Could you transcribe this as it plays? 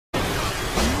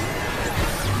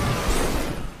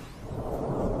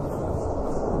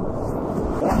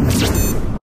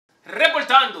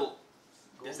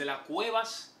desde las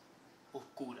cuevas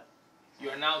oscuras. You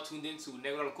are now tuned into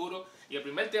Negro Oscuro. Y el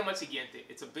primer tema es el siguiente.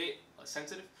 It's a bit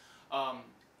sensitive.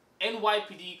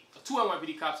 NYPD, two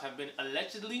NYPD cops have been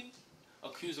allegedly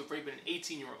accused of raping an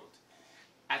 18-year-old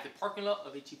at the parking lot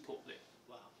of a Chipotle.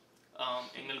 Wow.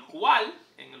 En el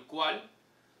cual,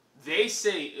 they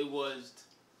say it was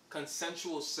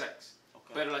consensual sex.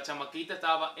 Okay. Pero la chamaquita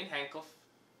estaba in handcuff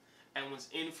and was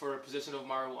in for a possession of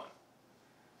marijuana.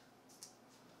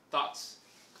 Thoughts,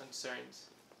 concerns,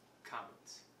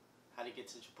 comments. How do you get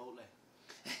to Chipotle?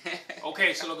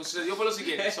 Okay, so lo que sucedió fue lo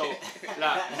siguiente. So,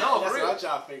 that's what I'm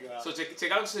trying to figure out. So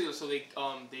check out what sucedió. So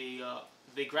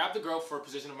they grabbed the girl for a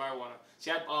possession of marijuana. She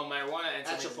had marijuana and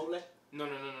at Chipotle? No.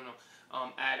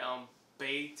 At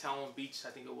Baytown Beach,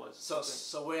 I think it was.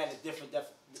 So we're at a different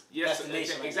destination.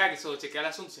 Yes, exactly. So check out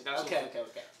asunto. Okay.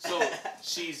 So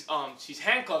she's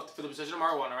handcuffed for the possession of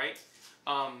marijuana, right?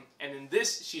 And in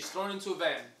this, she's thrown into a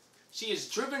van. She is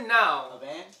driven now. A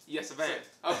van? Yes, a van.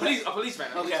 A police van.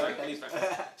 Okay. Police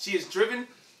van. She is driven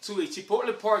to a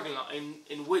Chipotle parking lot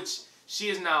in which she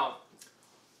is now,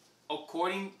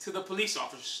 according to the police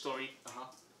officer's story,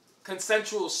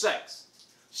 consensual sex.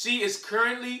 She is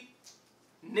currently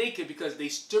naked because they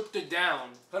stripped her down.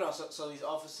 Hold on. So these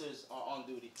officers are on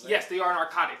duty. Right? Yes, they are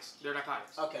narcotics. They're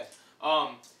narcotics. Okay.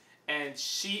 And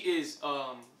she is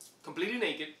completely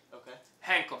naked. Okay.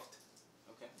 Handcuffed.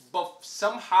 Okay. But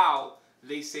somehow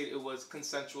they say it was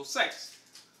consensual sex.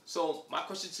 So my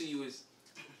question to you is,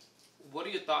 what are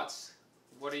your thoughts?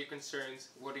 What are your concerns?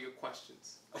 What are your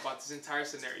questions about this entire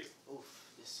scenario?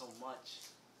 Oof, there's so much.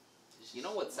 You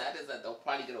know what's sad is that they'll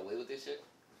probably get away with this shit.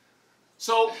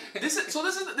 So this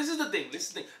is the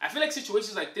thing. I feel like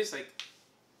situations like this, like,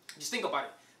 just think about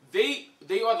it.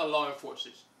 They are the law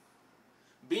enforcers.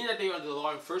 Being that they are the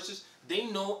law enforcers, they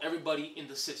know everybody in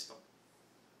the system.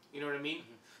 You know what I mean?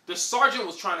 Mm-hmm. The sergeant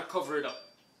was trying to cover it up.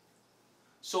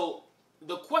 So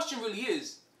the question really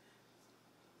is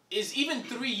even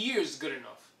 3 years good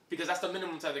enough? Because that's the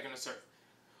minimum time they're going to serve.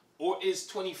 Or is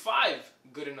 25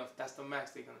 good enough? That's the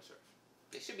max they're going to serve.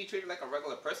 They should be treated like a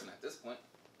regular person at this point.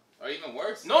 Or even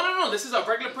worse. No. This is a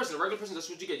regular person. A regular person, that's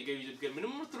what you get. You get a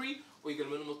minimum of 3 or you get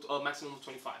a maximum of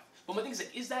 25. But my thing is,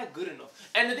 like, is that good enough?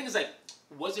 And the thing is, like,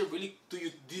 was it really, do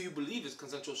you believe it's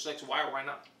consensual sex? Why or why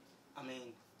not? I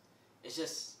mean, it's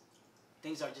just,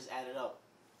 things are just added up.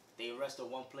 They arrest her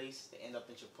one place, they end up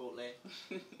in Chipotle.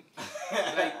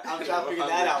 Like, I'm trying to figure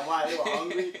that out. Why? They were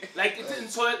hungry. Like,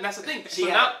 so that's the thing.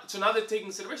 So now they're taking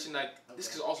consideration, like, this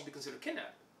could also be considered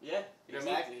kidnapping. Yeah, you know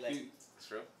exactly. What I mean? It's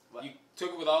true. You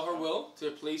took her without her will to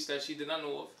a place that she did not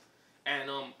know of, and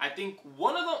I think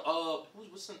one of them,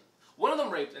 one of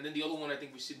them raped, and then the other one, I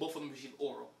think both of them received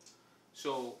oral.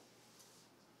 So,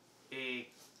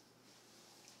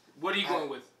 what are you going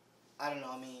with? I don't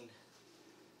know. I mean,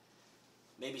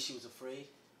 maybe she was afraid.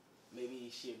 Maybe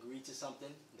she agreed to something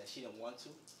that she didn't want to.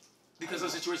 Because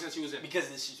of the situation that she was in. Because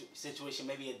of the situation,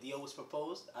 maybe a deal was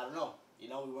proposed. I don't know. You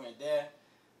know, we weren't there.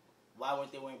 Why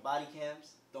weren't they wearing body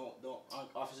cams?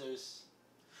 Aren't officers?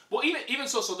 Well, even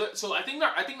so I think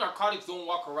narcotics don't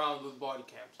walk around with body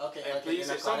cams. Okay. And please,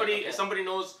 if somebody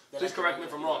knows, please correct me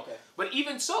if I'm wrong. Okay. But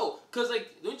even so, cause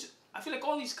like, I feel like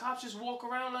all these cops just walk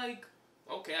around like,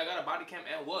 okay, I got a body cam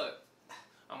and what?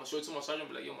 I'm gonna show it to my sergeant and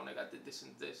be like, yo man, I got this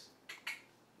and this.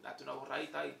 Date una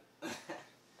borradita ahí.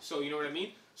 So you know what I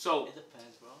mean? So it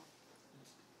depends, bro.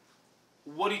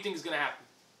 What do you think is gonna happen?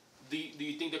 Do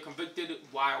you think they're convicted?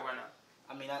 Why or why not?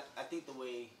 I mean, I think the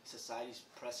way society's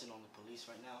pressing on the police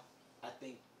right now, I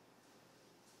think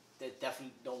they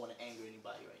definitely don't want to anger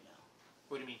anybody right now.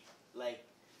 What do you mean? Like,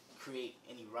 create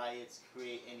any riots,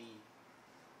 create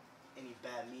any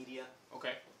bad media.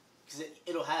 Okay. Because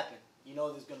it'll happen. You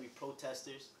know, there's going to be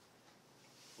protesters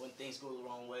when things go the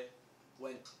wrong way,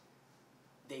 when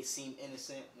they seem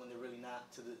innocent when they're really not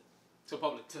to the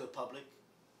public,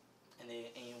 and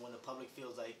when the public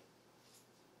feels like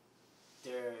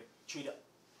they're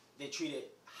treated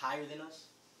higher than us,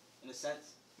 in a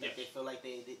sense. Like they feel like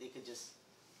they could just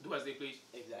do as they please.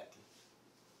 Exactly.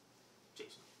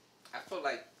 Jason. I feel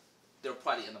like they'll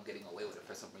probably end up getting away with it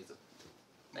for some reason.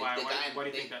 Like why do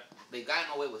you think that? They've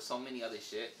gotten away with so many other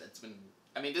shit that's been.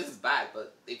 I mean, this is bad,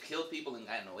 but they've killed people and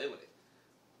gotten away with it.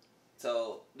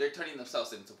 So they're turning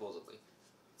themselves in, supposedly.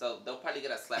 So they'll probably get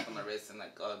a slap on the wrist and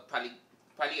like probably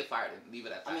get fired and leave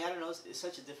it at that. I mean, I don't know. It's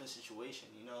such a different situation,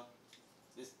 you know.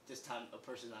 This time a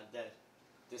person's not dead.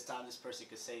 This time this person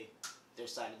could say their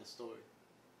side of the story.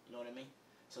 You know what I mean?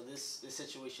 So this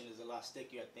situation is a lot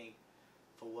stickier, I think,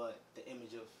 for what the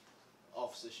image of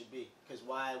officers should be. Because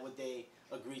why would they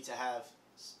agree to have,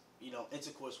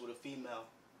 intercourse with a female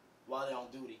while they're on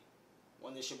duty?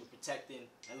 when they should be protecting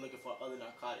and looking for other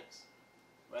narcotics,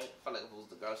 right? I feel like if it was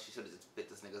the girl, she should have just bit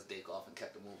this nigga's dick off and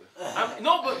kept it moving.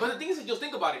 No, but the thing is, just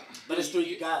think about it. But it's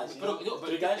three guys. You know? But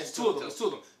it's two of them. It's two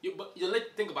of them. But you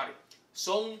think about it.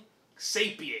 Son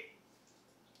 6 pies,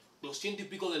 200 y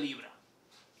pico de libras,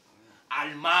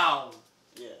 armado.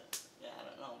 Yeah, I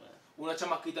don't know, man. Una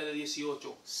chamaquita de 18,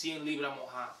 100 libras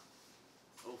mojada.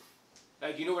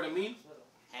 Like, you know what I mean?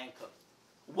 Handcuffed.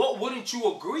 What wouldn't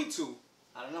you agree to?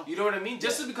 I don't know. You know what I mean?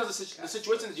 Just because of the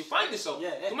situation that you find yourself.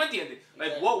 Yeah. ¿Tú me entiendes?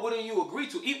 Like, what wouldn't you agree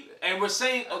to? And we're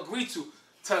saying agree to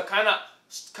kind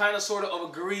of sort of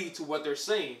agree to what they're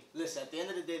saying. Listen, at the end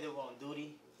of the day, they were on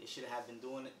duty. They should have been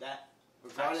doing that,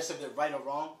 regardless if they're right or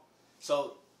wrong.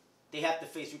 So they have to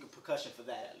face repercussion for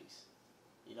that, at least.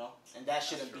 You know, and that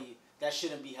shouldn't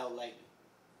be held lightly.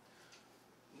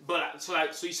 But so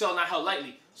you still not held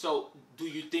lightly. So do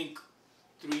you think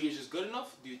 3 years is good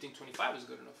enough? Do you think 25 is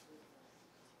good enough?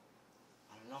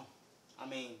 I don't know. I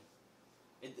mean,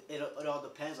 it all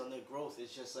depends on their growth.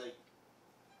 It's just like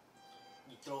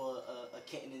you throw a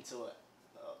kitten into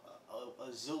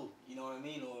a zoo. You know what I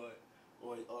mean,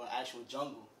 or an actual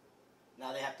jungle.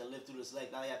 Now they have to live through this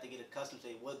life. Now they have to get accustomed to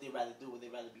what they rather do. Would they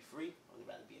rather be free or would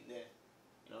they rather be in there?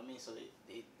 You know what I mean? So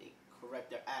they correct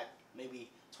their act. Maybe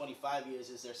 25 years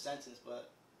is their sentence, but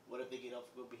what if they get off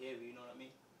good behavior? You know what I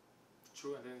mean?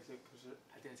 True. I didn't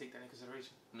take that into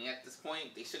consideration. I mean, at this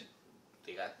point,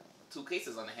 they got 2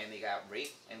 cases on the hand. They got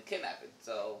rape and kidnapping.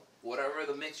 So whatever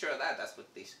the mixture of that, that's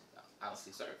what they should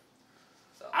honestly serve.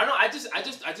 So I don't know. I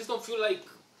just don't feel like.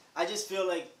 I just feel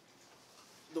like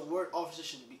the word officer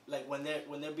should be like when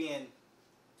they're being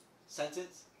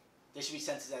sentenced, they should be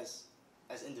sentenced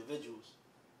as individuals,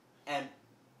 and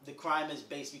the crime is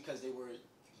based because they were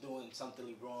doing something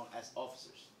wrong as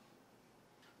officers.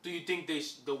 Do you think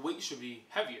the weight should be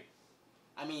heavier?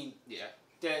 I mean, yeah,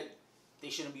 they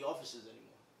shouldn't be officers anymore.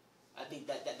 I think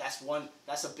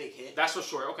that's a big hit. That's for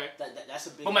sure. Okay. That's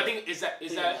a big. But my thing is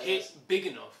that hit big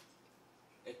enough?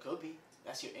 It could be.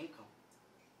 That's your income.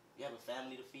 You have a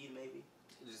family to feed, maybe.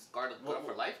 You just scarred them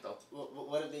for life, though.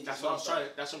 What if they just? That's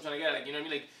what I'm trying to get at. Like, you know what I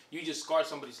mean? Like, you just scarred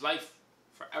somebody's life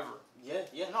forever.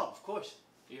 Yeah, no, of course.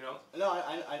 You know? No,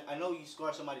 I know you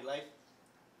scar somebody's life,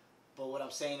 but what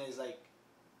I'm saying is like,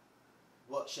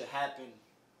 what should happen,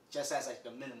 just as like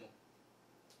the minimum.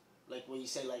 Like when you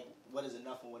say like what is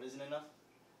enough and what isn't enough,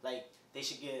 like they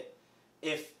should get,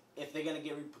 if they're gonna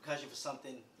get repercussion for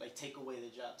something, like take away their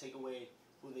job, take away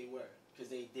who they were because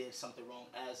they did something wrong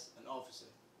as an officer.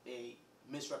 They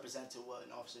misrepresented what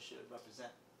an officer should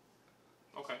represent.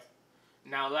 Okay.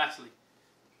 Now, lastly,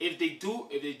 if they do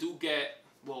get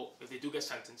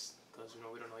sentenced, because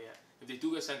we don't know yet. If they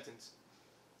do get sentenced,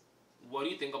 what do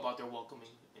you think about their welcoming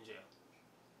in jail?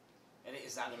 And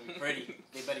it's not gonna be pretty.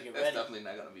 They better get That's ready. definitely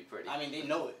not gonna be pretty. I mean, they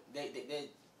know it.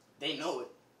 They know it.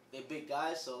 They're big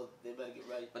guys, so they better get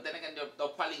ready. But then again, they'll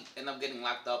probably end up getting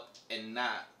locked up and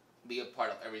not be a part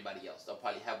of everybody else. They'll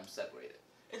probably have them separated.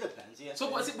 It depends, yeah.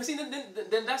 So, but see,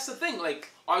 then that's the thing. Like,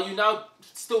 are you now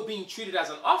still being treated as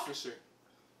an officer?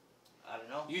 I don't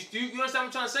know. You understand what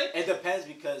I'm trying to say? It depends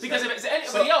because like, if it's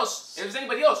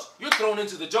anybody else, you're thrown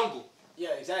into the jungle.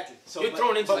 Yeah, exactly. So you're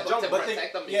thrown into the jungle. To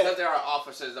protect them, because there are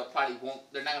officers that probably won't.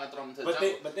 They're not gonna throw them into the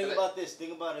jungle. But think about this.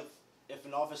 Think about if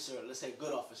an officer, let's say a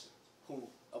good officer, who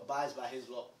abides by his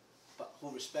law, but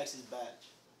who respects his badge,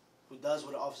 who does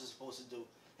what an officer is supposed to do,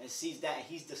 and sees that and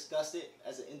he's disgusted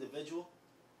as an individual,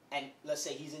 and let's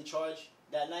say he's in charge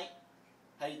that night,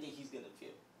 how do you think he's gonna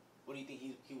feel? What do you think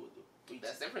he would do?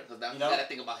 That's different because now you gotta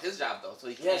think about his job though, so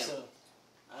he can't. Yeah, so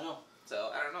I know.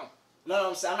 So I don't know.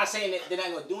 No, I'm not saying that they're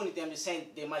not gonna do anything. I'm just saying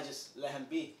they might just let him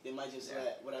be. They might just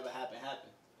let whatever happen.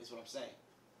 Is what I'm saying.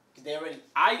 Because they already.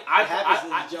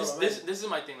 This is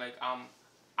my thing. Like I'm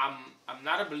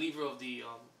not a believer of the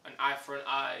an eye for an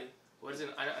eye. What is it?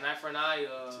 An eye for an eye.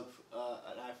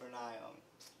 An eye for an eye.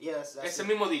 Yeah, that's it's the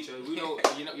mismo dicho. We know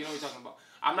you know what we're talking about.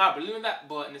 I'm not believing that,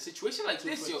 but in a situation like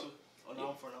this, yo. An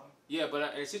arm for an arm. Yeah,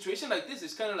 but in a situation like this,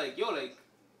 it's kind of like, yo, like,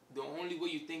 the only way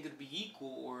you think it'd be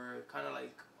equal or kind of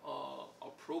like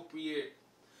appropriate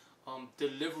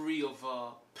delivery of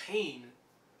pain,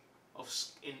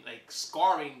 in like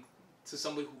scarring to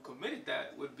somebody who committed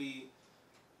that would be.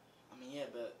 I mean, yeah,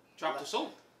 but drop the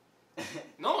soap.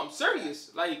 No, I'm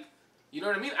serious. Like, you know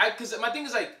what I mean? Because my thing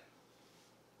is like,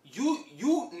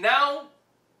 you now,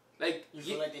 like, you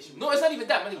feel like they should. No, it's not even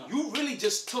that. Man, you really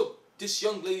just took this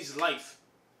young lady's life.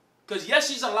 Because yes,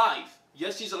 she's alive.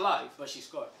 Yes, she's alive. But she's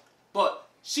scarred. But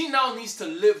she now needs to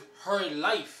live her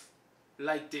life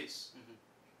like this. Mm-hmm.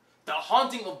 The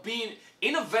haunting of being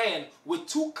in a van with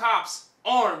 2 cops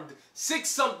armed,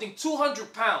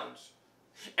 200 pounds.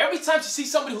 Every time she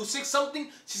sees somebody who sees something,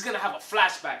 she's gonna have a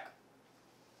flashback.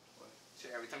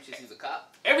 Shit, every time she sees a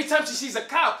cop. Every time she sees a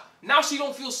cop, now she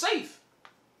don't feel safe.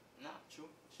 Nah, true.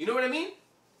 You know what I mean?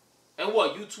 And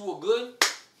what, you two are good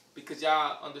because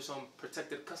y'all under some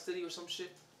protected custody or some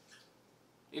shit?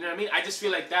 You know what I mean? I just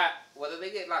feel like that. Whether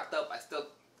they get locked up,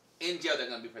 in jail they're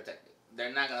gonna be protected.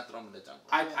 They're not gonna throw them in the jungle.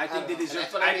 I think they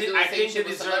deserve. I think they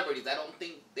deserve celebrities. I don't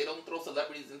think they don't throw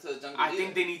celebrities into the jungle. I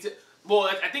think they need to. Well,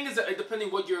 I think it's depending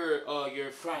what your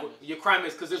crime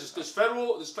is, because there's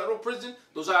federal prison.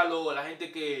 Those are la gente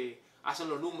que hacen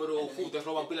los números, te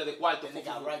roban pila de cuarto. And they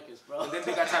got Rikers, bro. And then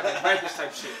they got Rikers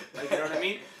type shit. Like, you know what I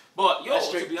mean? But yo,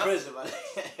 to be honest,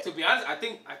 I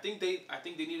think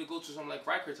they need to go to some like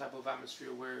Riker type of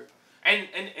atmosphere where.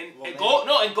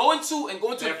 Go into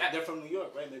they're from New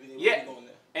York, right? Maybe they will be going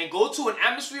there. And go to an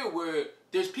atmosphere where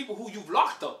there's people who you've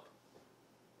locked up.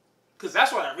 Cause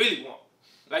that's what I really want.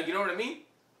 Like, you know what I mean?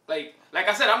 Like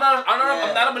I said, I'm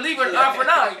not a believer in eye for an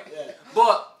eye. Yeah.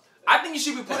 But I think you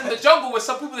should be put in the jungle with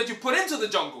some people that you put into the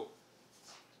jungle,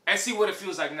 and see what it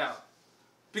feels like now.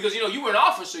 Because you were an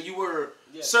officer, you were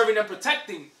serving and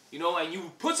protecting, and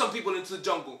you put some people into the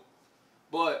jungle,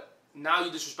 but. Now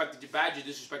you disrespected your badge, you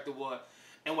disrespected what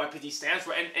NYPD stands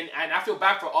for, and I feel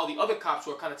bad for all the other cops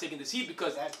who are kind of taking this heat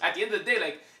because at the end of the day,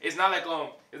 like it's not like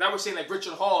it's not we're saying like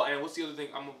Richard Hall and what's the other thing?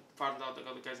 I'm gonna find out the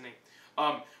other guy's name.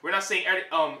 We're not saying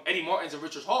Eddie Martin's and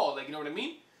Richard Hall, like you know what I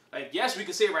mean? Like yes, we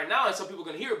can say it right now and some people are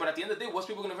gonna hear it, but at the end of the day, what's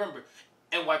people gonna remember?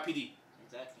 NYPD.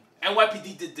 Exactly.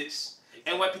 NYPD did this.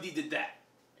 Exactly. NYPD did that.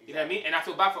 Exactly. You know what I mean? And I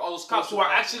feel bad for all those cops who are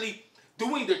actually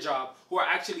doing their job, who are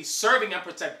actually serving and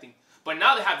protecting. But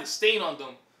now they have this stain on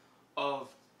them of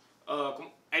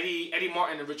Eddie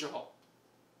Martin and Richard Hall.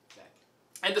 Exactly.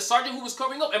 And the sergeant who was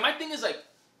covering up. And my thing is like,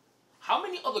 how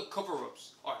many other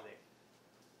cover-ups are there?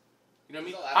 You know what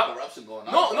I mean? There's a lot of corruption going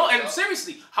on. No, and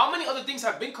seriously, how many other things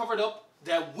have been covered up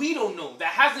that we don't know,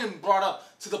 that hasn't been brought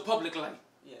up to the public light?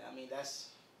 Yeah, I mean, that's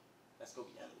going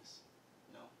to be endless.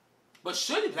 But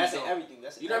should it be? That's everything.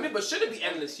 You know what I mean? But should it be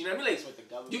endless? You know what I mean?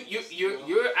 Like,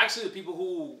 you're actually the people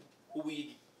who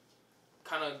we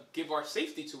kind of give our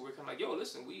safety to. We're kind of like, yo,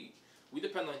 listen, we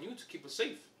depend on you to keep us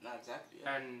safe. Not exactly.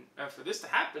 Yeah. And for this to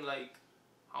happen, like,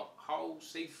 how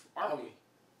safe are we?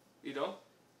 You know.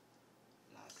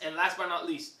 And last but not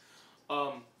least,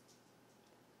 damn,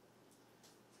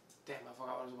 I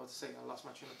forgot what I was about to say. I lost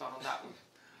my train of thought on that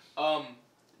one.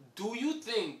 Do you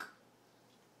think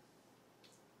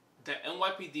that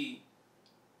NYPD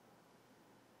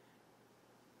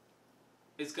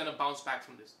is gonna bounce back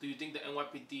from this? Do you think the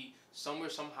NYPD somewhere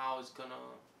somehow is gonna?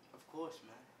 Of course,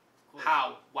 man. Of course.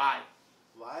 How? Why?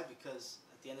 Why? Because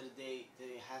at the end of the day, there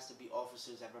has to be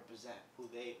officers that represent who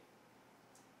they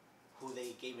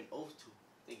gave an oath to.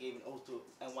 They gave an oath to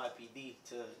NYPD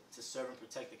to serve and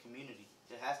protect the community.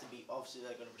 There has to be officers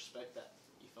that are gonna respect that.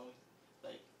 You feel me?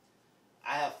 Like,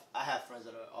 I have friends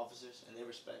that are officers and they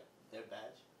respect their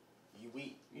badge.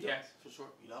 Yes, for sure.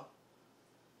 We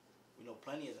know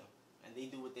plenty of them. And they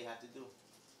do what they have to do.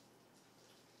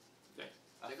 Okay.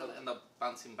 They're going to end up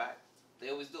bouncing back. They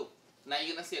always do. Now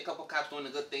you're going to see a couple cops doing a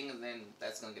good thing and then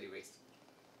that's going to get erased.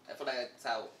 I feel like that's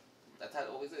how it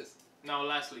always is. Now,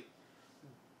 lastly,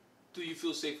 do you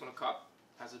feel safe when a cop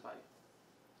passes by you?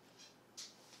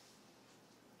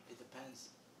 It depends.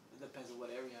 It depends on what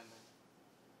area I'm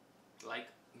in. Like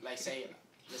let's say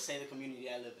the community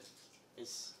I live in.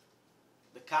 It's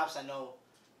the cops I know.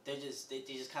 They just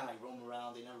kind of like roam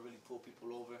around. They never really pull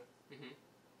people over. Mm-hmm.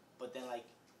 But then like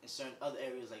in certain other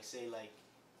areas, like say like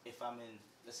if I'm in,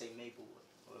 let's say Maplewood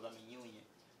or if I'm in Union,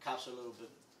 cops are a little bit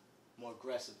more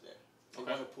aggressive there. They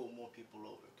want to pull more people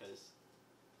over because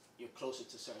you're closer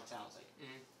to certain towns like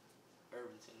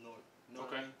Irvington, North. You know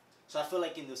what I mean? So I feel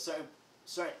like in the certain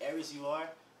areas you are.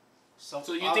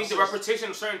 So you think the reputation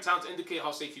of certain towns indicate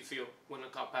how safe you feel when a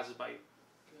cop passes by you?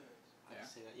 I can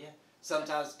say that. Yeah.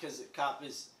 Sometimes because the cop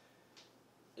is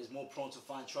more prone to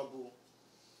find trouble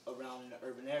around in the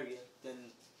urban area than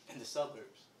in the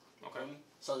suburbs. Okay. You know what I mean?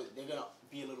 So they're gonna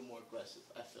be a little more aggressive.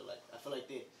 I feel like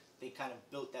they kind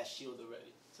of built that shield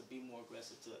already to be more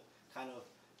aggressive, to kind of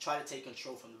try to take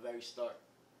control from the very start.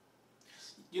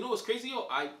 You know what's crazy, yo?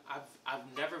 I've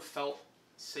never felt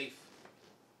safe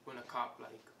when a cop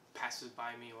like passes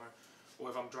by me or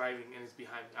if I'm driving and it's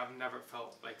behind me. I've never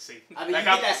felt like safe. I mean, like,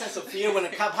 you get that sense of fear when a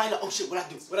cop behind you, like, oh shit, what I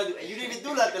do? And you didn't even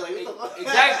do nothing. Like, what the fuck?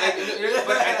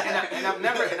 Exactly. and I've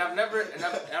never,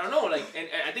 I don't know. Like, and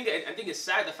I think it's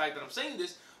sad the fact that I'm saying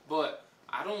this, but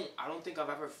I don't think I've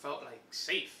ever felt like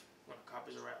safe when a cop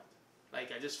is around.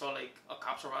 Like, I just felt like a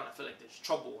cop's around. I feel like there's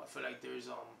trouble. I feel like there's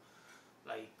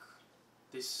like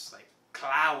this like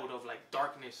cloud of like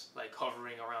darkness like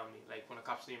hovering around me, like when a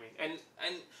cop's near me, and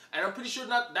I'm pretty sure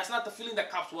that's not the feeling that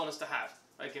cops want us to have.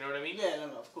 Like, you know what I mean? Yeah,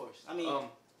 no, of course. I mean,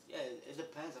 yeah, it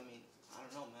depends. I mean, I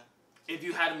don't know, man. If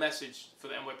you had a message for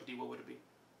the NYPD, what would it be?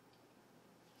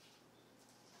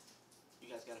 You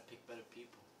guys gotta pick better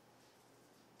people.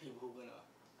 People who are gonna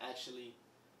actually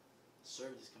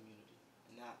serve this community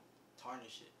and not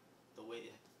tarnish it the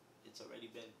way it's already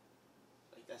been.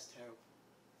 Like, that's terrible.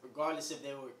 Regardless if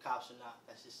they were cops or not,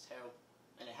 that's just terrible.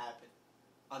 And it happened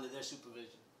under their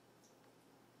supervision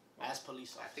as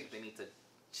police officers. I think they need to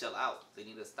chill out. They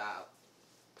need to stop.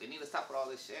 They need to stop with all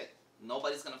this shit.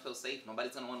 Nobody's gonna feel safe.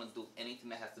 Nobody's gonna want to do anything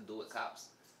that has to do with cops.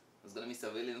 There's gonna be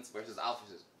civilians versus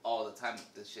officers all the time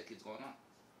if this shit keeps going on.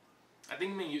 I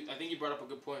think you brought up a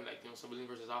good point, like, you know, civilians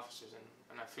versus officers,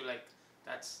 and I feel like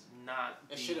that's not.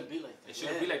 It shouldn't be like that. It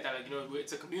shouldn't be like that. Like, you know,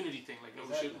 it's a community thing. Like, you know,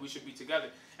 exactly. we should be together.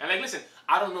 And like, listen,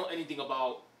 I don't know anything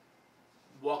about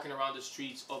walking around the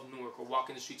streets of Newark or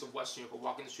walking the streets of West New York or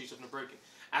walking the streets of New Britain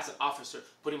as an officer,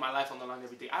 putting my life on the line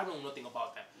every day. I don't know nothing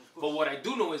about that. But what I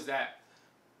do know is that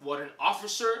what an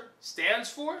officer stands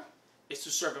for is to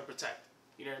serve and protect.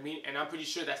 You know what I mean? And I'm pretty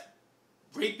sure that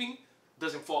raping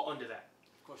doesn't fall under that.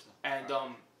 Of course not. And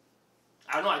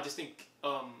I don't know. I just think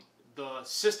the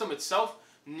system itself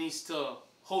needs to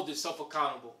hold itself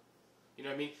accountable. You know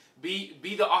what I mean?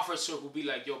 Be the officer who be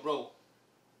like, yo, bro,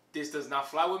 this does not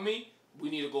fly with me. We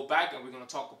need to go back and we're gonna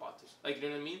talk about this. Like, you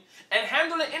know what I mean? And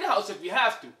handle it in house if you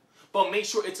have to, but make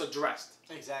sure it's addressed.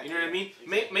 Exactly. You know what I mean?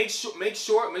 Exactly. Make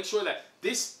sure that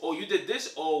this. Oh, you did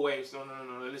this. Oh, wait. No.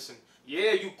 Listen.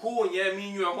 Yeah, you cool, and yeah, me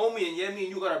and you are homie, and yeah, me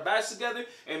and you got our backs together,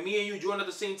 and me and you joined at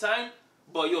the same time.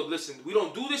 But yo, listen, we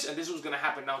don't do this, and this was gonna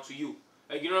happen now to you.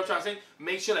 Like, you know what I'm trying to say?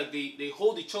 Make sure like they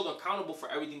hold each other accountable for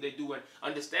everything they do and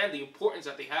understand the importance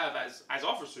that they have as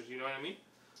officers. You know what I mean?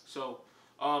 So,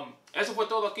 eso fue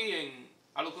todo aquí en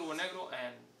Oscuro Negro,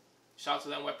 and shout out to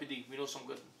the NYPD. We know some of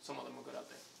them are good out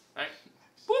there.